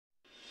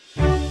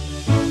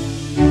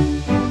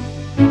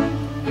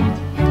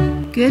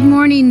Good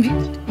morning.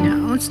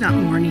 No, it's not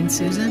morning,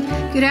 Susan.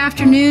 Good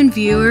afternoon,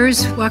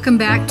 viewers. Welcome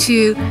back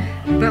to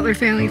Butler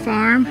Family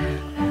Farm.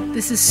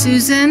 This is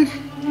Susan,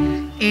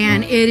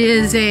 and it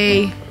is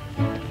a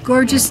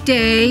gorgeous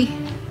day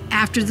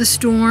after the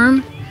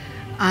storm.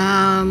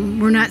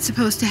 We're not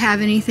supposed to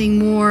have anything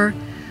more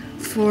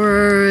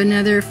for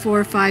another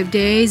 4 or 5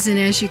 days, and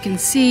as you can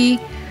see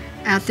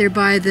out there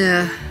by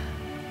the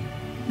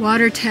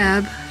water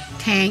tub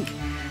tank,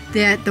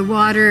 that the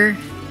water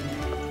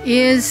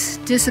is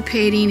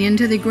dissipating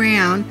into the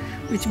ground,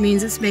 which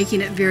means it's making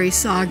it very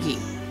soggy.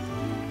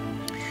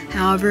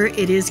 However,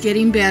 it is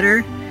getting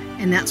better,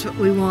 and that's what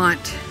we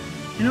want.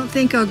 I don't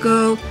think I'll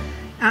go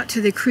out to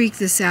the creek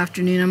this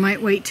afternoon. I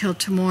might wait till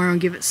tomorrow and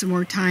give it some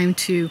more time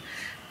to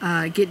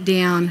get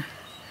down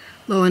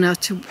low enough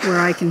to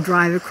where I can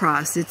drive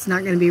across. It's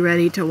not going to be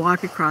ready to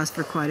walk across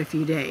for quite a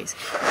few days.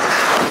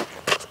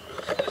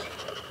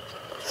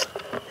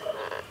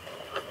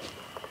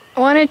 I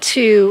wanted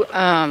to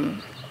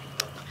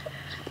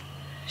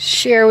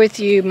share with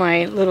you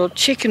my little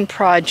chicken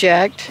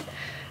project.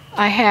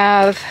 I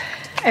have,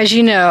 as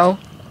you know,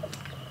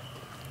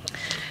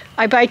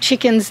 I buy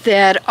chickens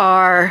that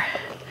are,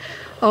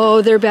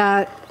 they're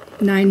about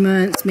 9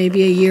 months,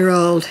 maybe a year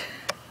old.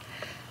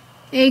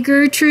 Hey,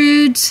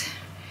 Gertrude's,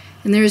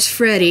 and there's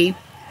Freddie.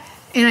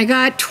 And I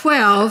got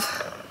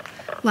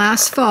 12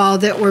 last fall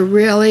that were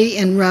really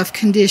in rough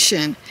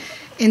condition.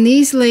 And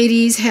these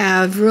ladies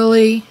have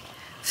really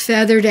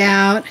feathered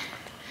out.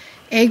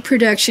 Egg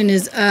production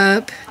is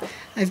up.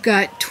 I've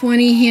got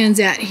 20 hens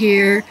out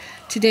here.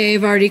 Today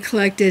I've already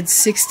collected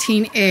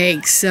 16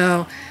 eggs,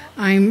 so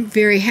I'm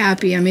very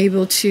happy. I'm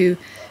able to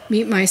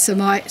meet my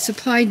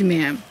supply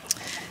demand.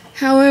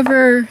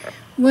 However,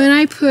 when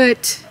I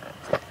put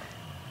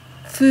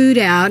food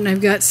out, and I've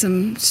got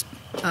some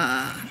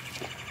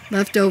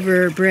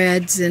leftover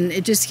breads, and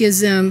it just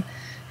gives them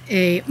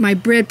my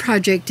bread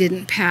project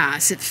didn't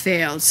pass. It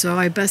failed, so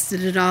I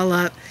busted it all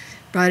up,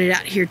 brought it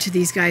out here to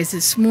these guys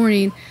this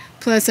morning.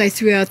 Plus, I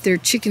threw out their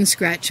chicken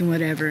scratch and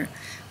whatever.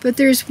 But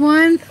there's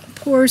one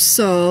poor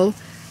soul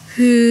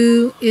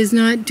who is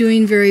not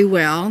doing very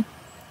well.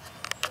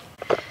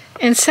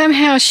 And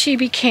somehow she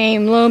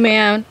became low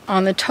man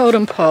on the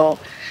totem pole.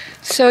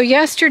 So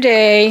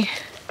yesterday,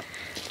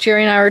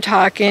 Jerry and I were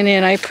talking,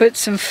 and I put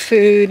some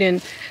food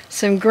and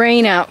some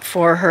grain out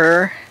for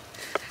her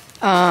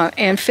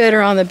and fed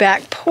her on the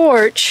back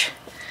porch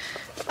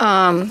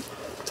right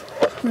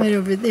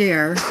over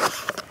there.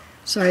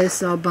 Sorry, this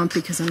is all bumpy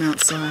because I'm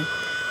outside.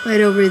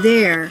 Right over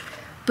there.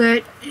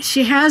 But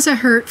she has a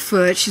hurt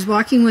foot. She's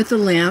walking with a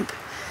limp.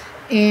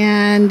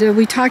 And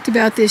we talked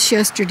about this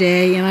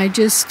yesterday, and I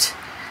just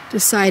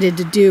decided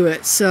to do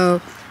it.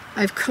 So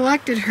I've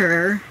collected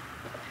her,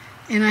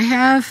 and I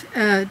have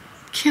a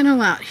kennel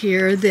out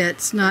here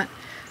that's not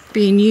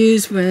being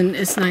used when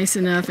it's nice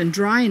enough and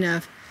dry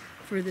enough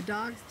for the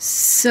dogs.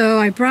 So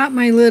I brought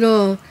my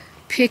little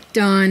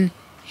picked-on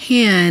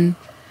hen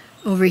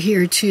over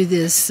here to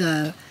this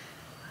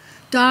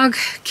dog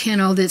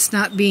kennel that's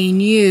not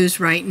being used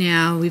right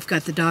now. We've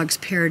got the dogs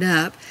paired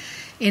up,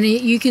 and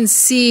you can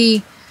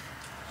see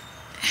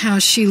how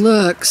she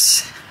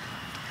looks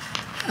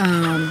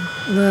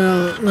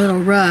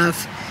little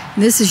rough.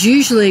 And this is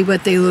usually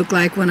what they look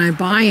like when I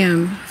buy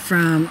them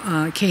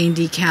from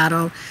K&D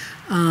Cattle,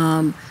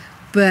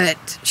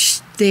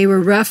 but they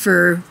were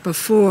rougher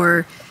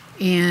before,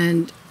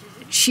 and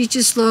she's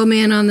just low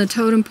man on the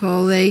totem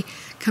pole. They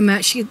come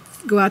out, she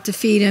go out to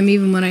feed them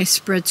even when I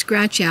spread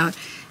scratch out,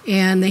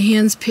 and the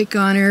hens pick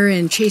on her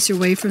and chase her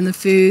away from the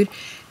food.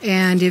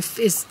 And if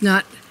it's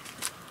not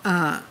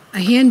a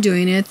hen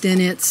doing it,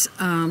 then it's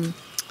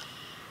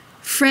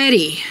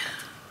Freddie.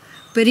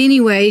 But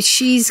anyway,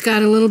 she's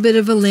got a little bit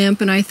of a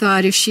limp, and I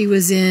thought if she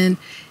was in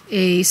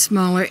a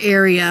smaller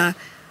area,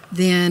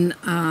 then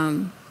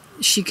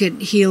she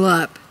could heal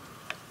up.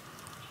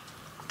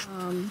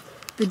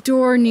 The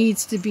door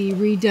needs to be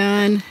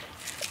redone,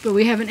 but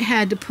we haven't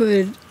had to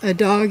put a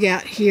dog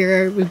out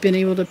here. We've been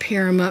able to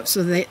pair them up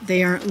so that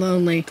they aren't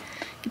lonely.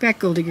 Get back,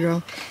 Goldie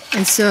girl.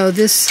 And so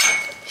this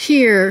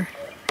here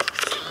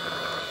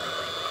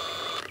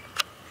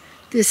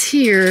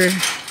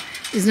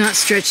is not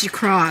stretched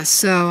across.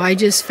 So I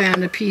just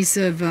found a piece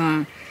of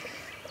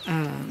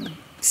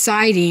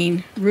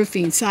siding,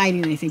 roofing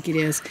siding, I think it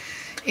is,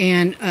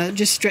 and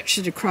just stretched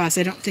it across.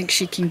 I don't think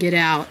she can get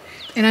out.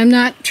 And I'm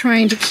not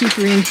trying to keep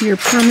her in here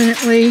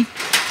permanently.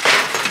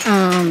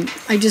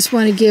 I just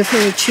want to give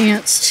her a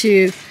chance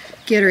to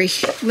get her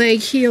leg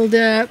healed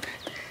up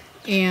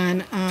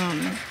and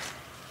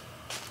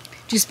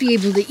just be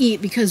able to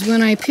eat, because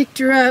when I picked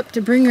her up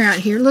to bring her out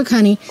here, look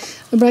honey,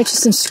 I brought you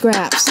some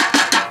scraps,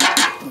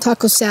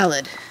 taco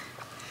salad.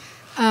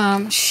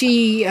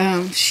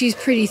 She's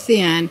pretty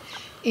thin,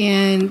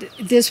 and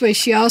this way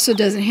she also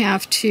doesn't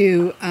have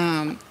to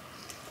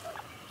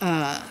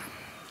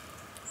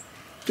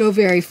go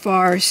very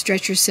far,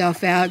 stretch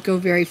herself out, go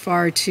very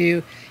far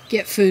to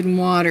get food and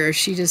water.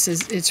 She just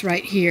is, it's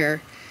right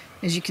here.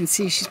 As you can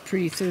see, she's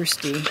pretty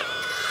thirsty.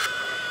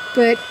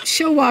 But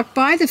she'll walk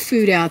by the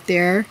food out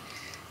there,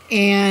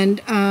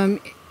 and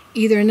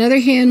either another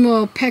hen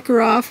will peck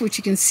her off, which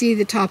you can see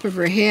the top of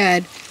her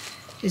head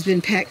has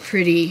been pecked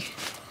pretty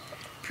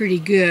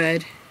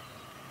good.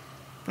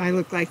 If I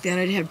look like that,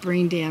 I'd have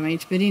brain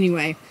damage. But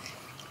anyway,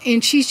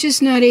 and she's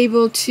just not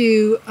able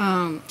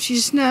to, she's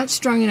just not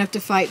strong enough to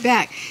fight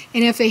back.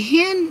 And if a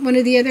hen, one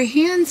of the other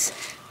hens,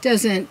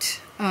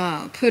 doesn't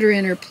put her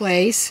in her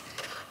place,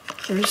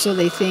 or so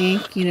they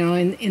think, you know,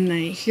 in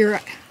the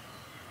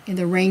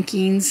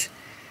rankings,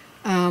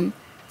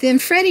 then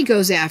Freddie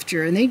goes after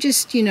her, and they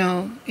just, you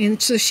know,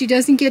 and so she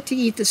doesn't get to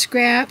eat the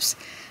scraps.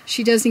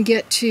 She doesn't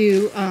get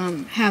to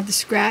have the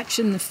scratch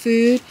in the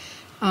food,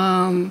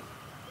 and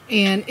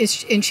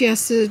she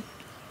has to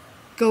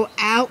go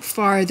out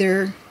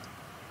farther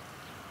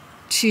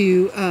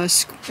to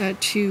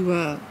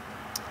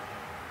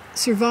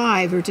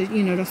survive, or to,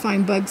 you know, to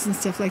find bugs and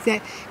stuff like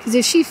that. Because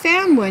if she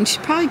found one,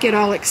 she'd probably get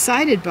all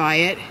excited by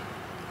it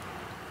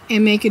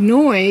and make a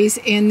noise,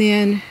 and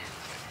then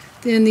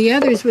the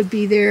others would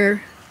be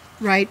there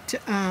right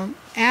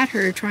at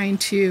her trying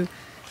to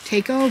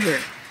take over.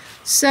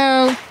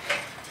 So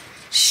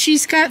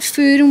she's got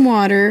food and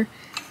water,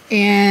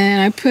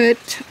 and I put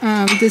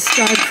this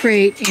dog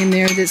crate in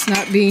there that's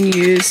not being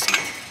used,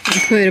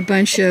 and put a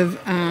bunch of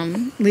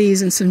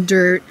leaves and some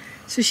dirt.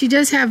 So she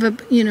does have a,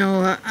 you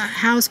know, a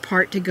house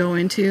part to go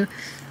into.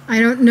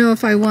 I don't know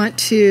if I want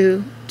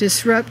to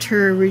disrupt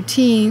her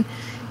routine,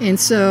 and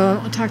so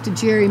I'll talk to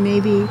Jerry.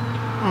 Maybe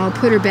I'll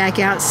put her back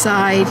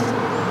outside,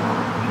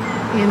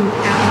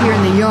 out here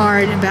in the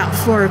yard about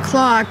 4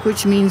 o'clock,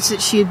 which means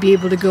that she'd be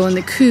able to go in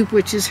the coop,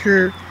 which is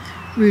her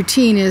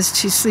routine, is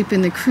to sleep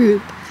in the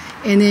coop,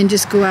 and then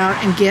just go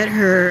out and get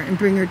her and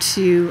bring her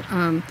to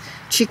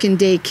chicken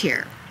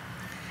daycare.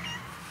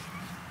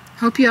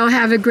 Hope you all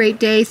have a great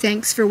day.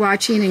 Thanks for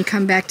watching, and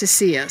come back to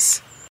see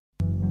us.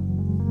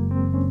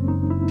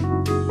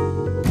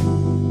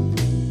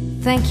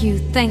 Thank you,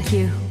 thank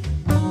you.